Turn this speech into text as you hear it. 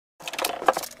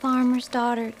farmer's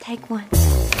daughter. Take one.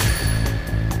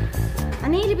 I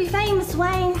need to be famous,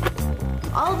 Wayne.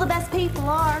 All the best people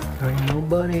are. There ain't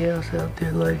nobody else out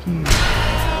there like you.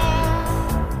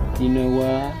 You know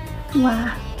why?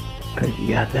 Why? Because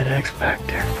you got that X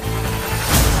factor.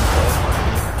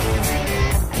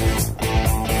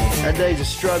 Our days of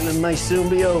struggling may soon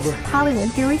be over. Hollywood,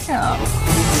 here we go.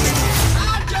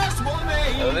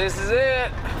 So this is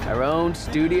it. Our own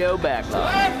studio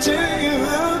backlot.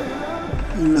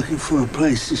 You're looking for a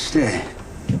place to stay.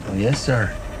 Oh, yes,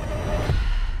 sir.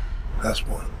 That's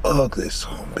one ugly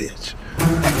son bitch.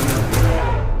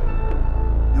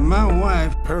 And my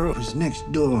wife, Pearl, is next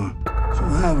door, so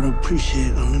I would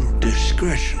appreciate a little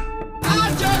discretion.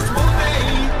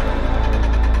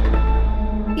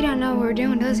 He don't know what we're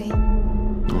doing, does he?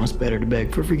 Well, it's better to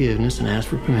beg for forgiveness and ask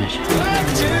for permission.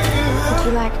 Would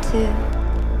you like to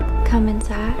come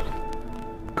inside?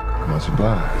 Much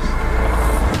obliged.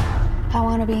 I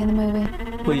want to be in the movie.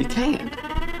 Well, you can't.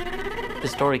 The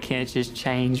story can't just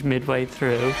change midway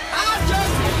through.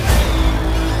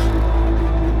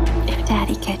 If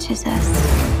Daddy catches us,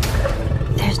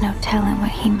 there's no telling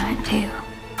what he might do.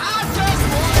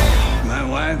 My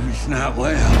wife is not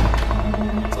well.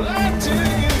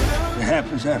 It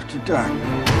happens after dark.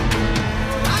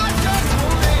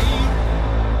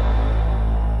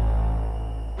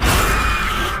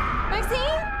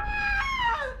 Maxine?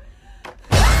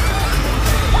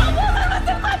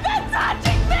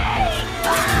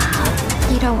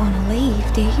 You don't want to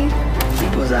leave, do you?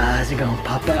 People's eyes are gonna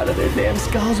pop out of their damn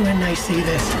skulls when they see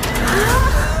this.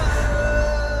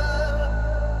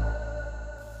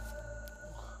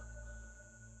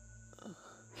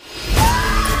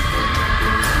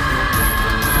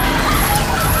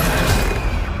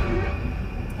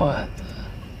 What?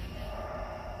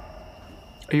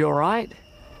 Are you all right?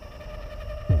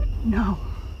 No.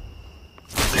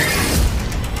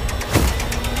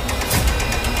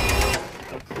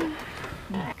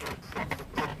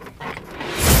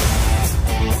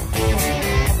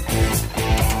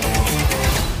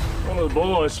 One of the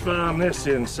boys found this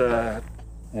inside.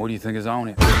 What do you think is on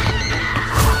it?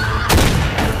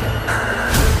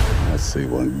 I see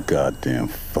one goddamn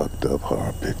fucked up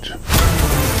horror picture.